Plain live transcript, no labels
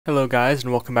Hello guys,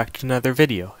 and welcome back to another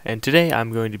video, and today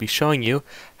I'm going to be showing you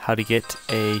how to get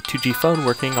a 2G phone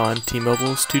working on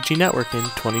T-Mobile's 2G network in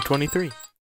 2023.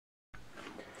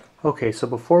 Okay, so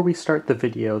before we start the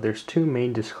video, there's two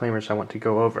main disclaimers I want to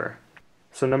go over.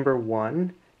 So number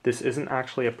one, this isn't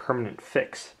actually a permanent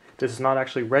fix. This is not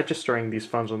actually registering these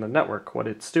phones on the network. What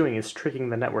it's doing is tricking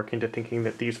the network into thinking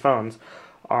that these phones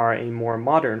are a more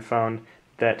modern phone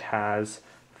that has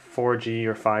 4G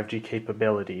or 5G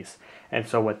capabilities. And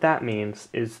so what that means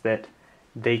is that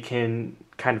they can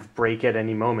kind of break at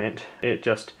any moment. It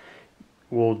just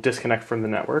will disconnect from the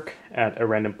network at a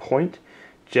random point.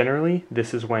 Generally,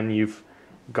 this is when you've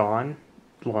gone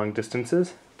long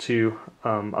distances to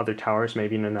other towers,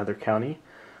 maybe in another county,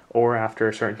 or after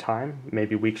a certain time,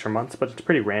 maybe weeks or months, but it's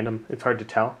pretty random. It's hard to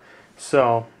tell.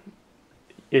 So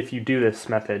if you do this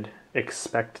method,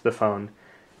 expect the phone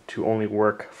to only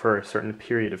work for a certain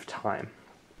period of time.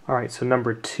 Alright, so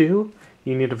number two,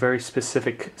 you need a very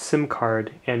specific SIM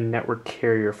card and network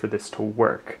carrier for this to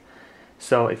work.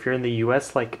 So if you're in the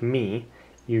US like me,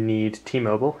 you need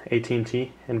T-Mobile,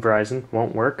 AT&T, and Verizon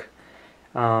won't work.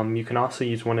 You can also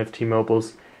use one of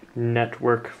T-Mobile's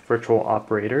network virtual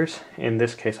operators. In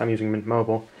this case, I'm using Mint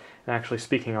Mobile. And actually,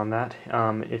 speaking on that,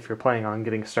 if you're planning on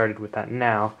getting started with that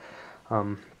now,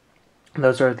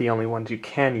 those are the only ones you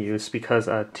can use because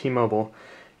T-Mobile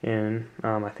in,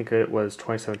 I think it was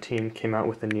 2017, came out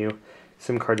with a new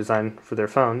SIM card design for their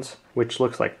phones, which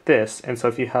looks like this. And so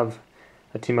if you have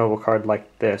a T-Mobile card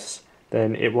like this,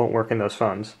 then it won't work in those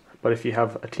phones. But if you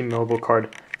have a T-Mobile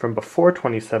card from before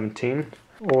 2017,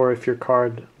 or if your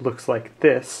card looks like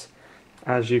this,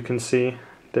 as you can see,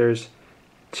 there's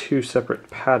two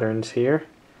separate patterns here.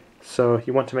 So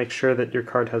you want to make sure that your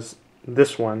card has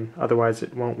this one, otherwise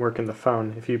it won't work in the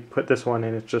phone. If you put this one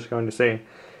in, it's just going to say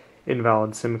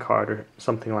invalid SIM card or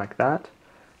something like that.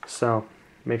 So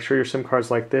make sure your SIM card's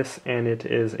like this, and it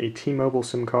is a T-Mobile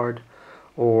SIM card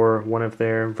or one of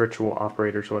their virtual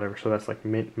operators or whatever. So that's like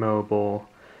Mint Mobile,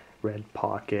 Red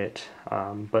Pocket,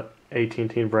 but AT&T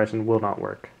and Verizon will not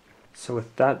work. So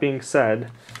with that being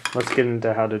said, let's get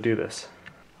into how to do this.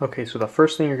 Okay, so the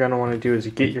first thing you're going to want to do is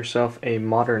get yourself a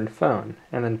modern phone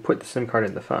and then put the SIM card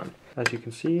in the phone. As you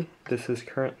can see, this is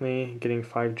currently getting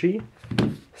 5G.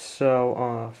 So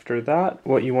after that,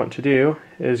 what you want to do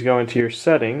is go into your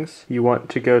settings. You want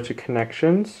to go to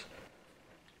connections,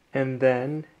 and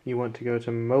then you want to go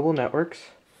to mobile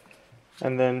networks,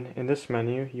 and then in this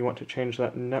menu you want to change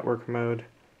that network mode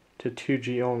to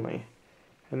 2G only.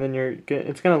 And then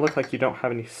it's going to look like you don't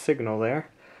have any signal there,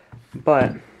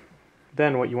 but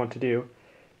then what you want to do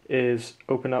is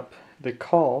open up the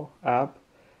call app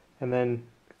and then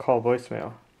call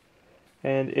voicemail.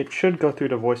 And it should go through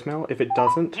to voicemail. If it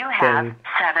doesn't, then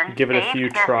give it a few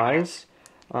tries.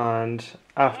 And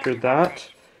after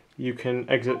that, you can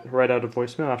exit right out of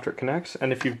voicemail after it connects.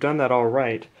 And if you've done that all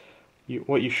right,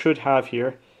 what you should have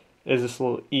here is this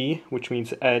little E, which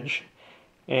means edge,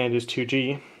 and is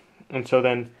 2G. And so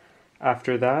then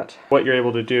after that, what you're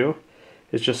able to do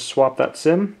is just swap that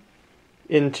SIM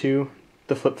into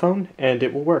the flip phone, and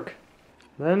it will work.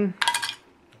 Then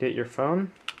get your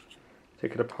phone,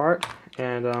 take it apart,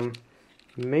 and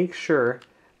make sure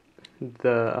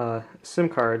the SIM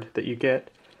card that you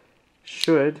get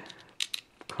should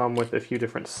come with a few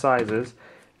different sizes.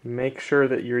 Make sure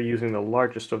that you're using the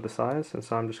largest of the size, and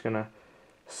so I'm just going to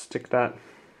stick that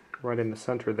right in the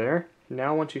center there.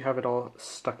 Now once you have it all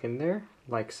stuck in there,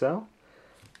 like so,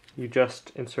 you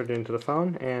just insert it into the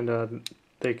phone, and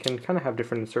they can kind of have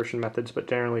different insertion methods, but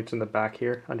generally it's in the back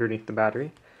here, underneath the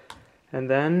battery. And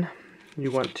then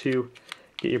you want to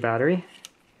get your battery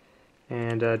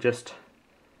and just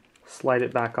slide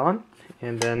it back on,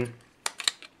 and then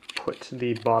put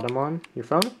the bottom on your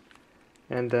phone,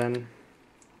 and then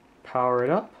power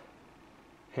it up.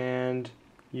 And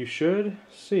you should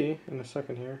see in a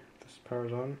second here, this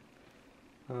powers on.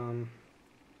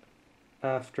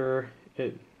 After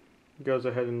it goes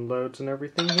ahead and loads and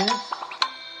everything here,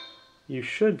 you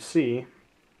should see,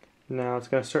 now it's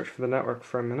going to search for the network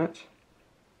for a minute,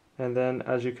 and then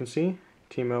as you can see,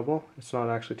 T-Mobile, it's not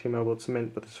actually T-Mobile, it's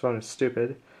Mint, but this phone is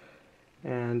stupid,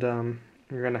 and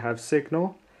you're going to have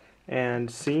signal, and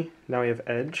see, now we have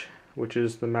edge, which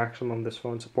is the maximum this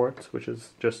phone supports, which is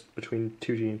just between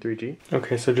 2G and 3G.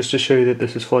 Okay, so just to show you that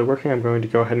this is fully working, I'm going to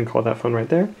go ahead and call that phone right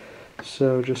there.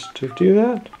 So just to do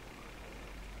that,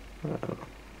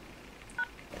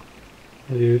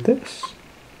 do this,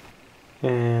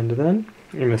 and then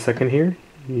in a second here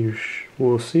you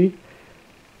will see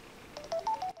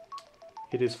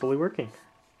it is fully working.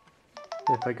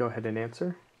 If I go ahead and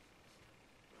answer,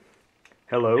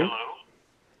 hello,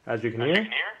 as you can hear,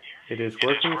 it is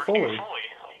working fully.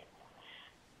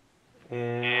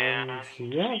 And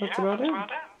yeah, that's about it.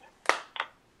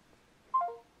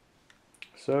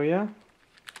 So yeah,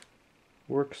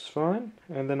 works fine.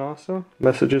 And then also,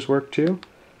 messages work too.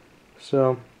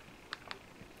 So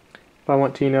if I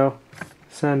want to,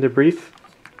 send a brief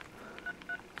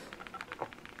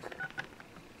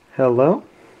hello,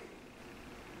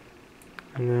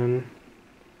 and then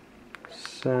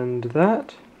send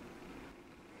that.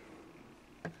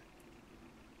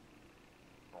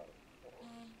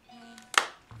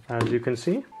 As you can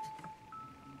see,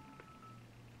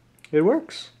 it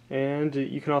works. And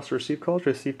you can also receive calls,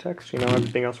 receive text,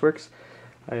 everything else works.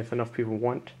 If enough people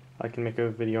want, I can make a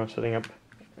video on setting up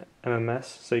MMS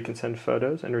so you can send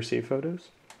photos and receive photos.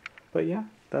 But yeah,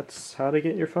 that's how to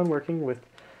get your phone working with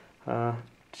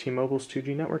T-Mobile's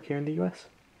 2G network here in the US.